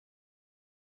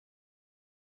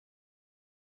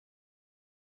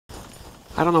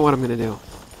I don't know what I'm going to do.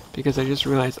 Because I just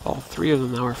realized all 3 of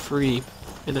them now are free.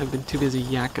 And I've been too busy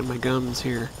yakking my gums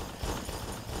here.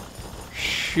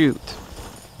 Shoot.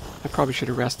 I probably should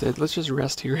have rested. Let's just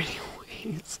rest here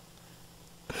anyways.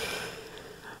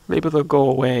 Maybe they'll go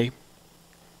away.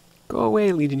 Go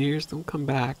away, Legionnaires. Don't come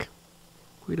back.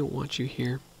 We don't want you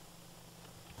here.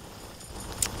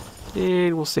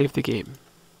 And we'll save the game.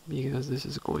 Because this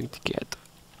is going to get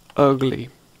ugly.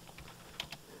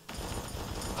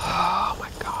 Oh my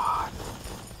god.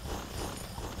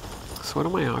 So what are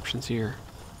my options here?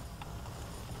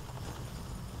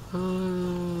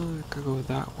 I could go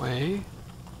that way.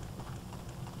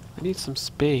 I need some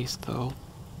space though.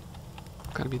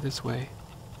 Gotta be this way.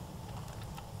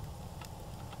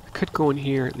 I could go in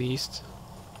here at least.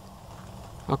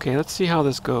 Okay, let's see how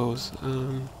this goes.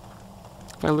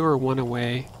 If I lure one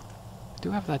away, I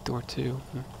do have that door too.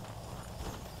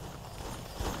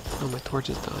 Oh, my torch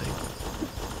is dying.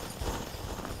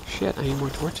 Shit, I need more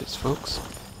torches, folks.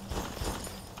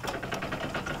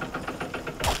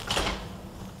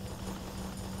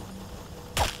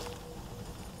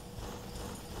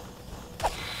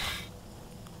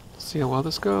 See how well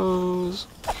this goes.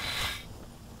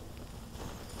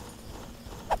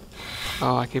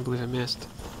 Oh, I can't believe I missed.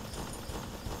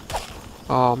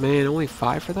 Oh man, only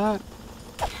 5 for that?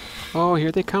 Oh,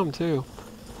 here they come too.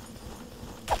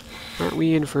 Aren't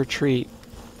we in for a treat?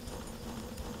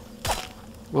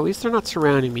 Well, at least they're not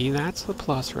surrounding me. That's the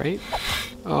plus, right?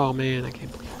 Oh man, I can't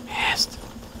believe I missed.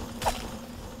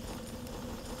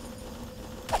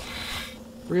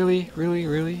 Really? Really?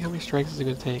 Really? How many strikes is it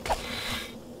going to take?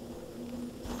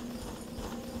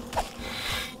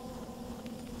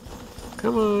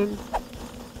 Come on.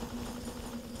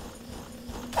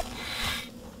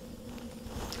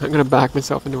 I'm going to back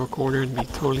myself into a corner and be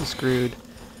totally screwed.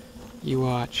 You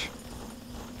watch.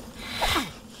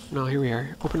 No, here we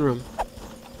are. Open room.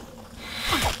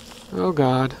 Oh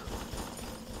god.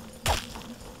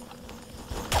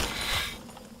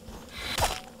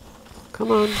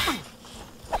 Come on.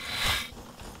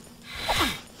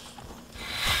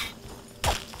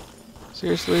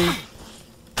 Seriously?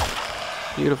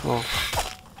 Beautiful.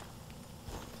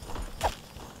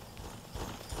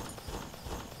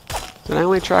 Did I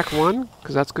only track 1?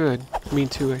 Because that's good. I mean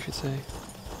 2, I should say.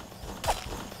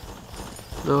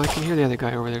 No, I can hear the other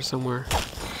guy over there somewhere.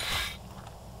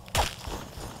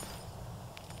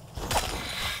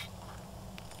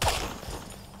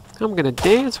 I'm gonna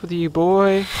dance with you,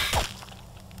 boy.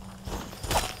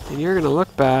 And you're gonna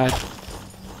look bad.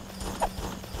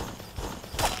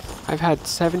 I've had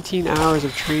 17 hours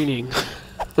of training.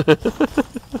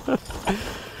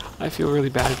 I feel really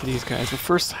bad for these guys. The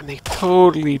first time they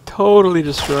totally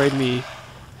destroyed me.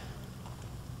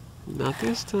 Not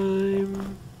this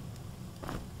time.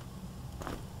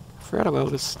 I forgot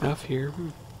about this stuff here.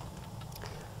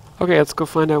 Okay, let's go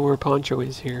find out where Poncho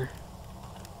is here.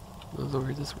 Goes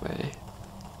over this way.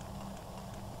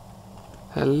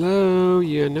 Hello,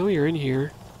 you know you're in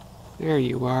here. There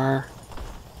you are.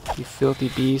 You filthy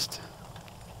beast.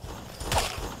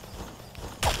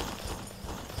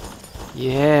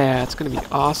 Yeah, it's gonna be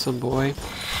awesome, boy.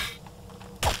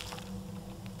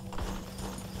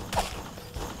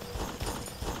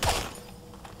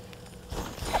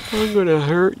 I'm gonna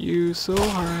hurt you so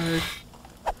hard.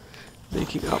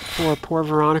 Making up for poor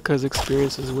Veronica's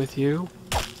experiences with you.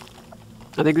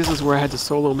 I think this is where I had to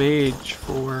solo mage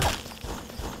for a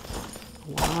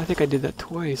while. I think I did that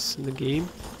twice in the game.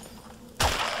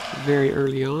 Very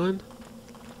early on.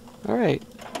 Alright.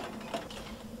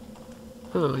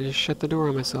 Oh, I just shut the door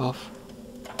on myself.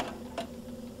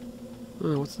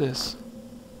 Oh, what's this?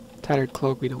 Tattered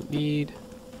cloak we don't need.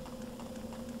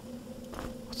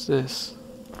 What's this?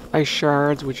 Ice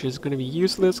shards, which is going to be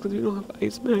useless because we don't have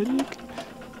ice magic.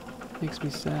 Makes me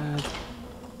sad.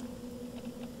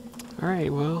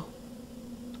 Alright, well.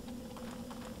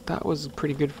 That was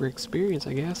pretty good for experience,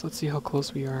 I guess. Let's see how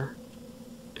close we are.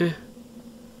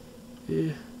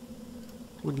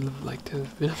 Would have liked to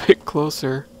have been a bit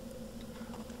closer.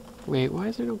 Wait, why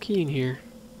is there no key in here?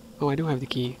 Oh, I do have the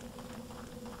key.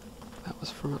 That was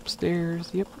from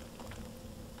upstairs, yep.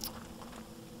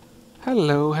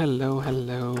 Hello, hello,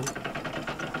 hello.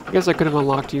 I guess I could have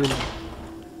unlocked you and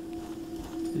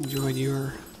enjoyed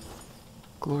your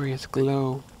glorious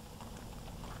glow.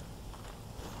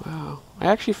 Wow. I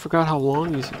actually forgot how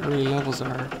long these early levels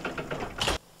are.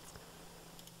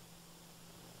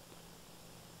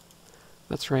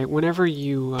 That's right, whenever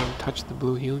you touch the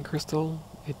blue healing crystal,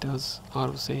 it does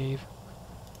autosave.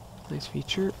 Nice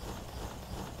feature.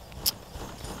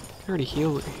 I can already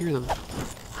hear them.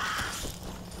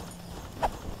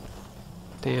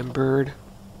 Damn bird.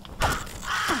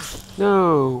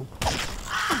 No!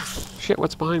 Shit,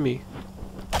 what's behind me?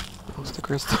 Oh, it's the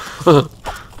crystal.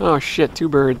 Oh shit, 2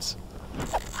 birds.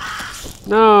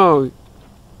 No!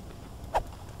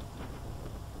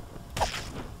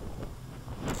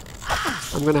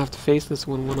 I'm gonna have to face this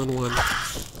one one-on-one.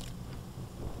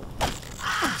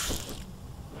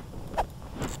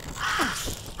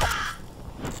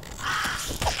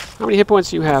 How many hit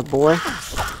points do you have, boy?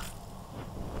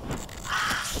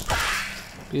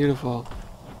 Beautiful.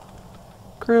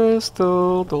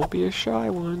 Crystal, don't be a shy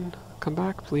one. Come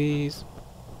back, please.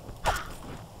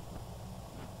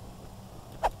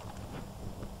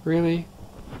 Really?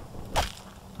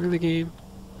 Really, game?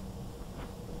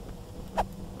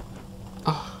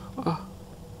 Oh, oh.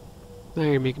 Now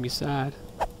you're making me sad.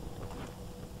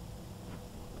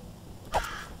 I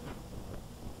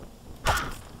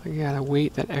gotta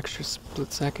wait that extra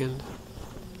split second.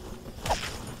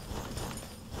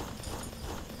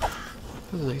 That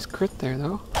was a nice crit there,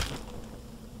 though.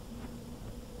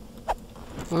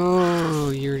 Oh,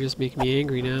 you're just making me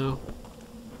angry now.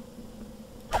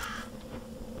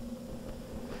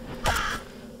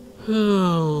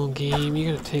 Oh, game,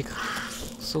 you're gonna take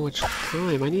so much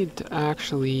time. I need to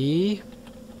actually...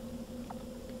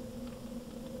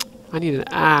 I need an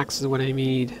axe is what I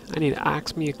need. I need to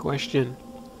ask me a question.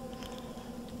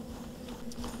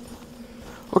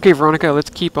 Okay, Veronica, let's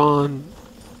keep on...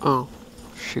 Oh,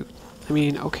 shoot. I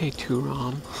mean, okay,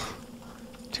 Toorum.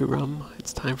 Toorum,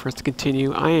 it's time for us to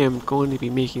continue. I am going to be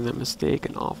making that mistake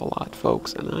an awful lot,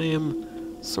 folks, and I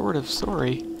am sort of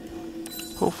sorry.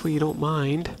 Hopefully you don't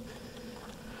mind.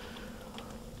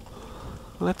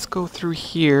 Let's go through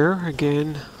here.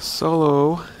 Again,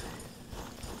 solo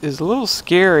is a little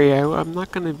scary. I'm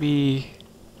not going to be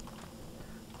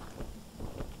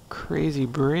crazy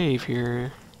brave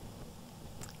here.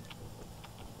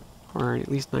 Or at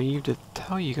least naive to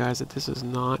tell you guys that this is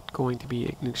not going to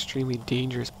be an extremely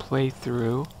dangerous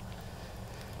playthrough.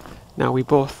 Now we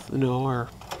both know, or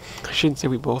I shouldn't say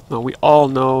we both know, we all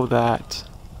know that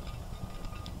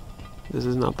this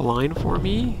is not blind for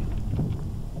me.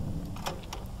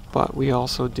 But we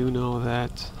also do know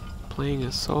that playing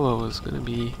a solo is going to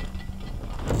be...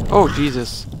 Oh,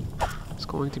 Jesus! It's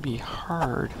going to be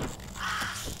hard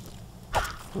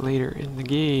later in the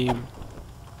game.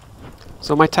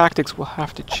 So my tactics will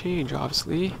have to change,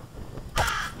 obviously.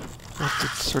 I'll have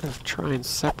to sort of try and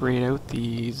separate out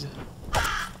these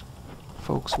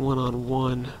folks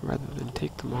one-on-one rather than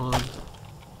take them on.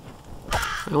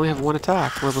 I only have 1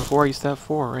 attack, where before I used to have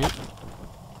 4, right?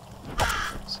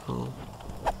 So...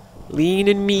 lean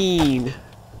and mean.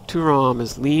 Toorum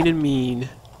is lean and mean.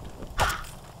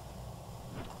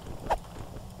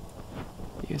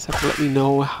 You guys have to let me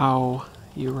know how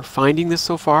you are finding this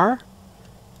so far.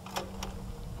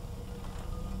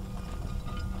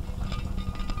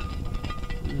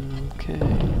 Okay.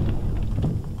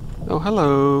 Oh,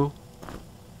 hello.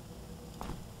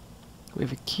 We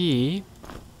have a key.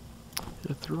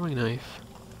 And a throwing knife.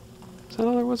 Is that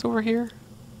all there was over here?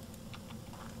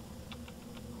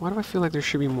 Why do I feel like there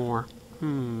should be more?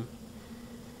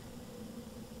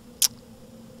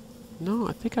 No,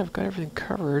 I think I've got everything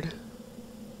covered.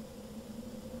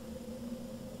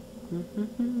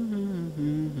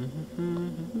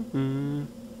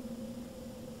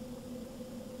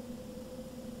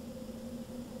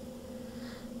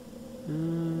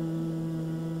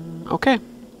 Okay.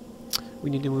 We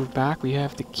need to move back. We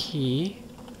have the key.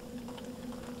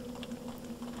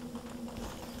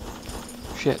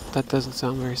 Shit, that doesn't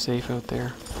sound very safe out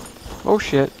there. Oh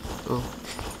shit. Oh.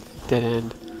 Dead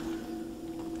end.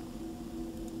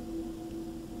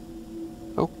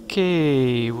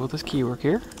 Okay, will this key work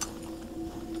here?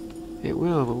 It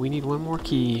will, but we need 1 more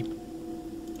key.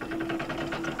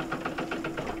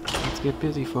 Let's get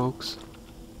busy, folks.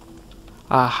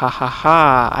 Ah ha ha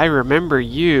ha! I remember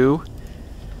you.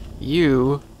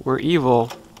 You were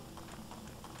evil.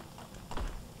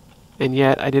 And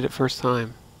yet, I did it first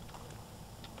time.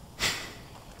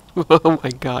 Oh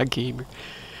my god, gamer.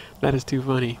 That is too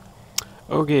funny.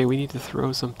 Okay, we need to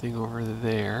throw something over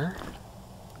there.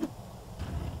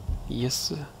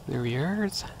 Yes, there we are.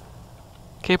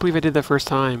 Can't believe I did that first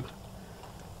time.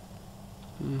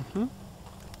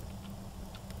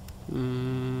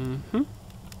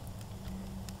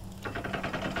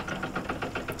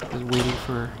 Just waiting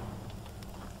for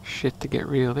shit to get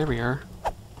real. There we are.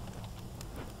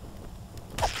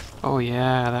 Oh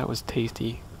yeah, that was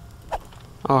tasty.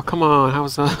 Oh, come on, how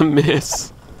was that a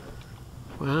miss?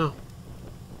 Wow.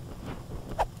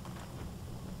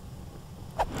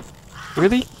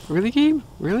 Really? Really, game?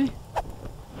 Really?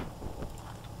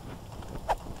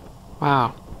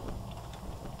 Wow.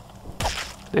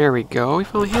 There we go. We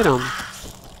finally hit him.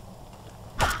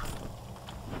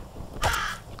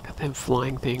 Got them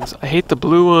flying things. I hate the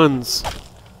blue ones.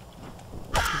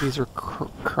 These are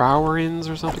Crowerins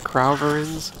or something.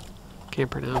 Crowerins. Can't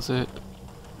pronounce it.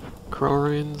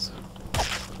 Crowerins.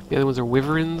 The other ones are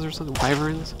Wyverns or something.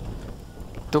 Wyverns.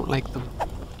 Don't like them.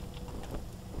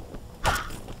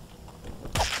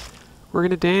 We're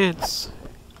gonna dance.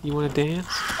 You wanna dance?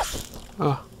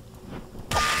 Oh.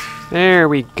 There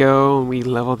we go. And we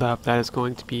leveled up. That is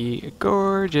going to be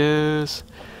gorgeous.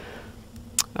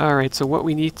 Alright, so what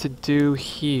we need to do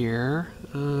here...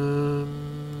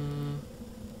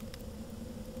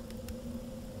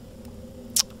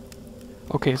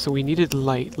 Okay, so we needed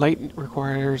light. Light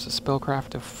requires a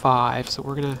spellcraft of 5, so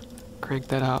we're gonna crank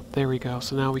that up. There we go.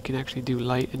 So now we can actually do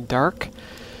light and dark.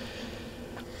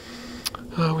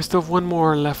 We still have one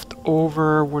more left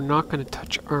over. We're not gonna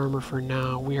touch armor for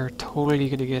now. We are totally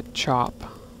gonna get Chop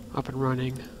up and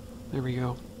running. There we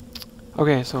go.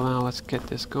 Okay, so now let's get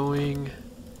this going.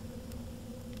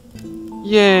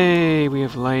 Yay! We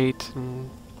have light.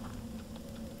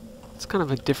 It's kind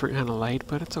of a different kind of light,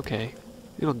 but it's okay.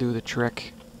 It'll do the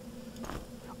trick.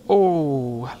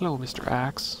 Oh, hello, Mr.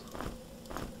 Axe.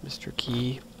 Mr.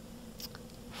 Key.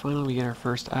 Finally, we get our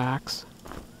first axe.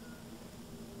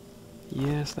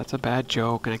 Yes, that's a bad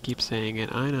joke, and I keep saying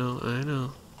it. I know, I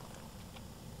know.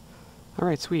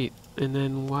 Alright, sweet. And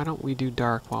then why don't we do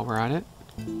dark while we're at it?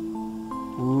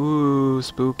 Ooh,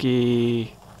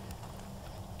 spooky.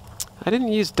 I didn't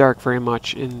use dark very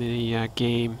much in the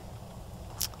game.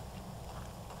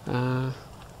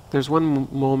 There's one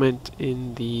moment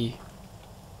in the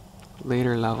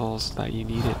later levels that you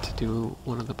need it to do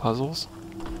one of the puzzles.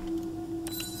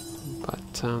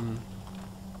 But,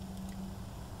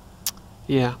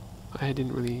 yeah, I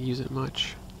didn't really use it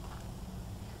much.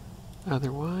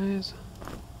 Otherwise,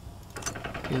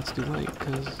 okay, let's do light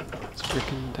because it's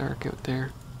freaking dark out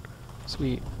there.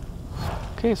 Sweet.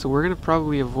 Okay, so we're gonna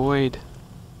probably avoid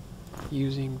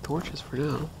using torches for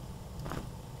now.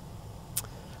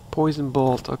 Poison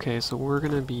Bolt. Okay, so we're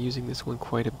gonna be using this one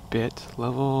quite a bit.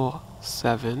 Level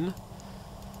 7.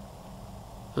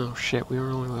 Oh shit, we were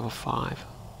only level 5.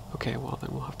 Okay, well then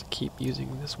we'll have to keep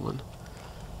using this one,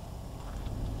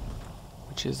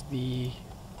 which is the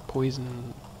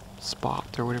Poison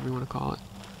Spot, or whatever you want to call it.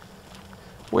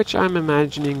 Which I'm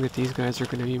imagining that these guys are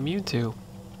going to be immune to.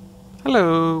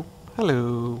 Hello!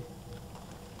 Hello!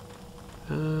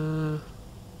 We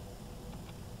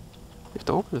have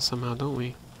to open this somehow, don't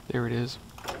we? There it is.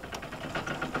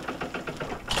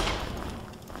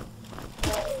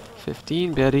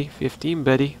 15, Betty. 15,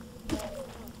 Betty.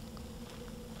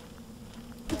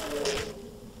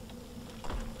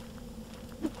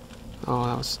 Oh,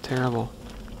 that was terrible.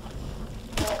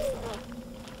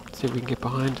 Let's see if we can get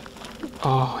behind.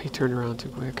 Oh, he turned around too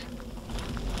quick.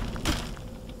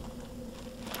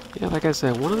 Yeah, like I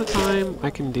said, one at a time I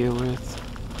can deal with.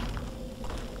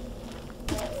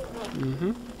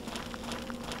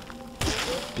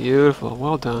 Beautiful,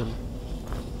 well done.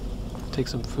 Take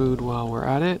some food while we're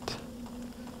at it.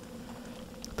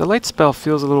 The light spell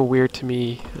feels a little weird to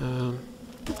me.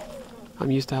 I'm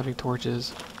used to having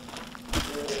torches.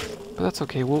 But that's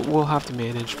okay, we'll have to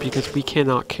manage because we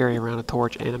cannot carry around a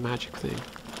torch and a magic thing.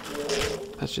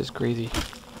 That's just crazy.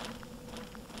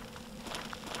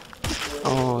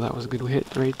 Oh, that was a good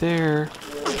hit right there.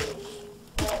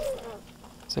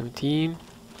 17.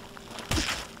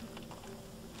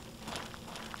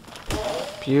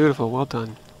 Beautiful, well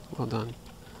done. Well done.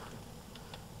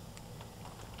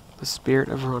 The spirit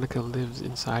of Veronica lives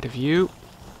inside of you.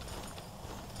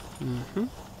 I'm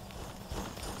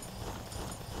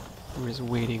just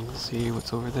waiting to see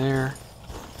what's over there.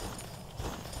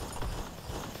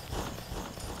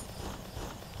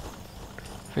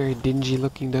 Very dingy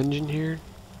looking dungeon here.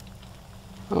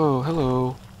 Oh,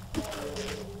 hello.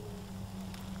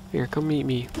 Here, come meet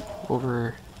me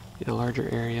over in a larger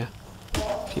area,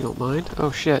 if you don't mind.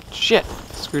 Oh shit, shit!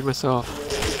 Screwed myself.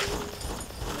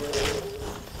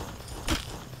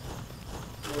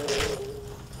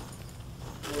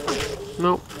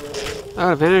 Nope.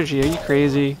 Out of energy, are you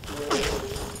crazy?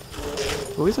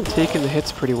 At least I'm taking the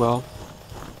hits pretty well.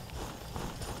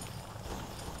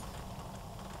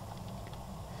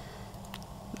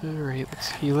 Alright,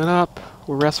 let's heal it up.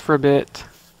 We'll rest for a bit,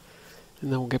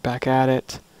 and then we'll get back at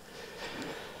it.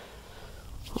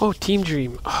 Oh, Team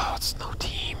Dream. Oh, it's no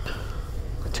team.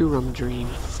 Toorum Dream.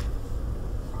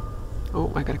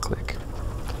 Oh, I gotta click.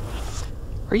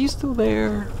 Are you still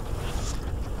there?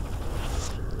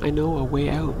 I know a way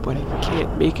out, but I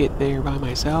can't make it there by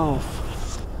myself.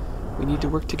 We need to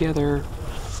work together.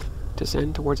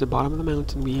 Descend towards the bottom of the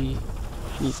mountain. We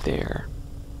meet there.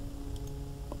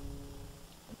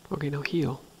 Okay, now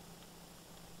heal.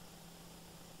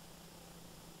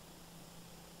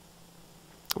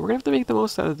 We're gonna have to make the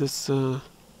most out of this, you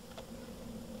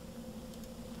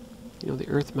know, the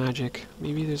earth magic.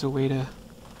 Maybe there's a way to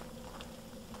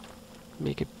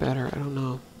make it better. I don't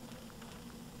know.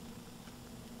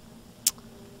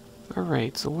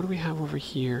 Alright, so what do we have over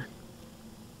here?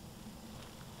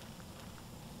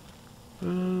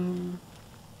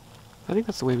 I think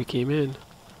that's the way we came in.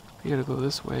 We gotta go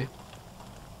this way.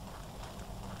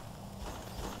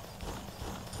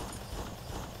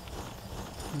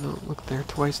 No, look there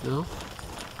twice now.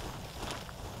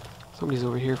 Somebody's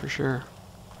over here for sure.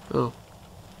 Oh.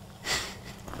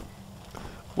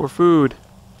 More food.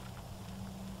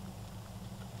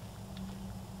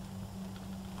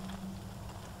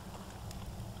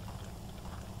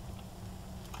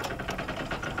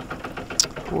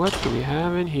 What do we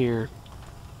have in here?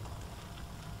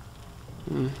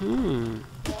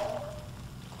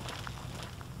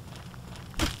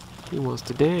 He wants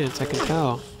to dance, I can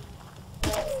tell.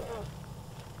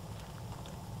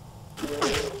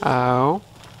 Ow.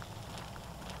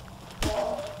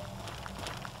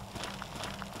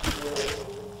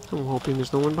 I'm hoping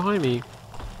there's no one behind me.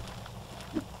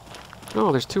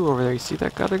 Oh, there's two over there. You see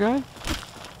that other guy?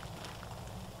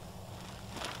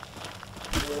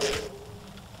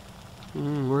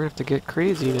 We're gonna have to get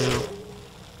crazy now.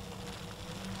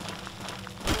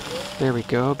 There we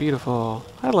go. Beautiful.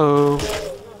 Hello.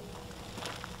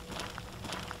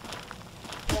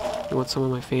 You want some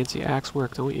of my fancy axe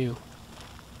work, don't you?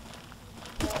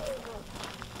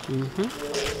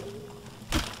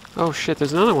 Oh shit,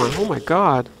 there's another one. Oh my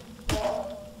god.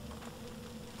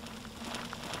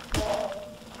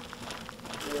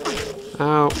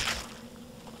 Ow.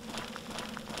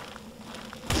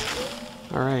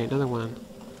 Alright, another one.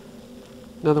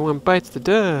 Another one bites the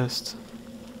dust.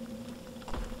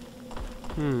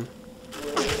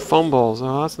 Fumbles.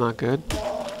 Oh, that's not good.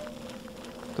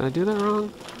 Did I do that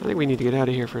wrong? I think we need to get out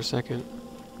of here for a second.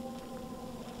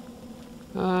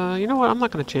 You know what? I'm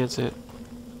not going to chance it.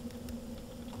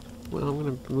 Well, I'm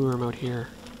going to lure him out here.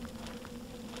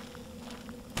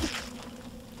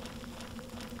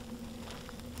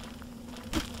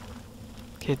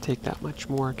 Can't take that much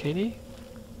more, can he?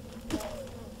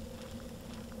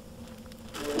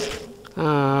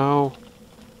 Ow.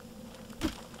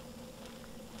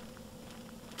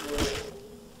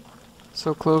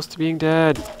 So close to being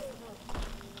dead.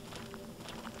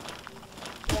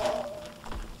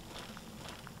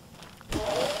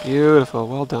 Beautiful,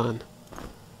 well done.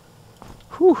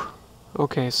 Whew.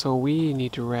 Okay, so we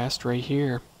need to rest right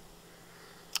here.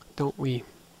 Don't we?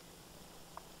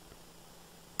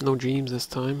 No dreams this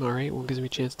time. Alright, well, gives me a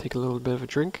chance to take a little bit of a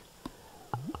drink.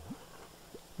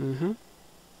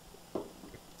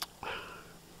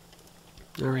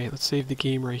 Alright, let's save the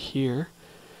game right here.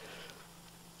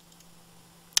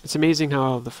 It's amazing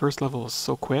how the first level is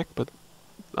so quick, but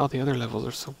all the other levels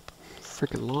are so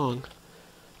freaking long.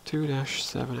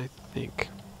 2-7, I think.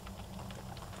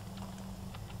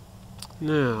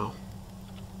 Now.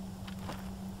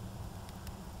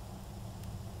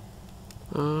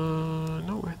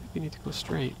 No, I think we need to go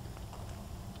straight.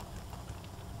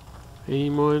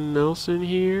 Anyone else in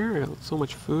here? I got so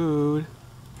much food.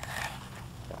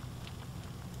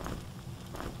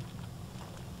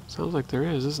 Sounds like there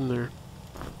is, isn't there?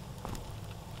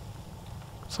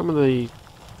 Some of the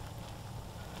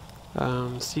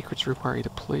secrets require you to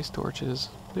place torches.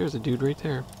 There's a dude right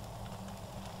there.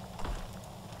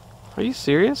 Are you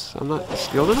serious? I'm not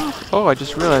skilled enough? Oh, I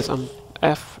just realized I'm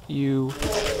F-U-C-K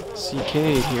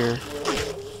here.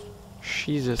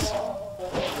 Jesus.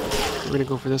 We're gonna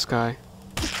go for this guy.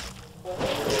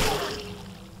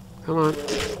 Come on.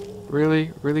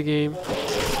 Really? Really, game?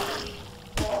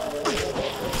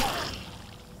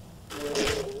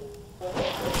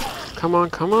 Come on,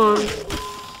 come on!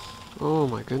 Oh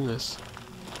my goodness.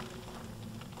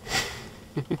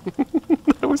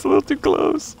 That was a little too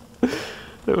close.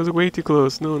 That was way too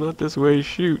close. No, not this way.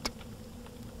 Shoot.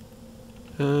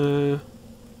 I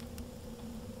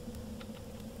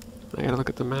gotta look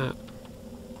at the map.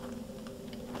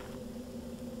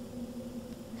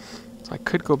 So I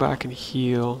could go back and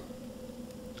heal.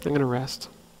 I'm gonna rest.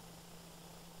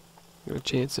 I'm gonna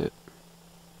chance it.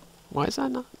 Why is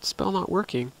that spell not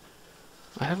working?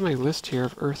 I have my list here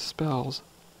of earth spells.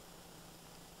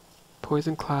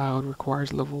 Poison Cloud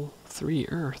requires level 3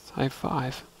 earth. I have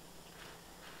 5.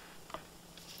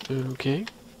 Okay.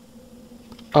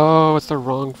 Oh, it's the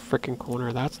wrong frickin'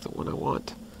 corner. That's the one I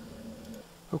want.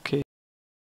 Okay.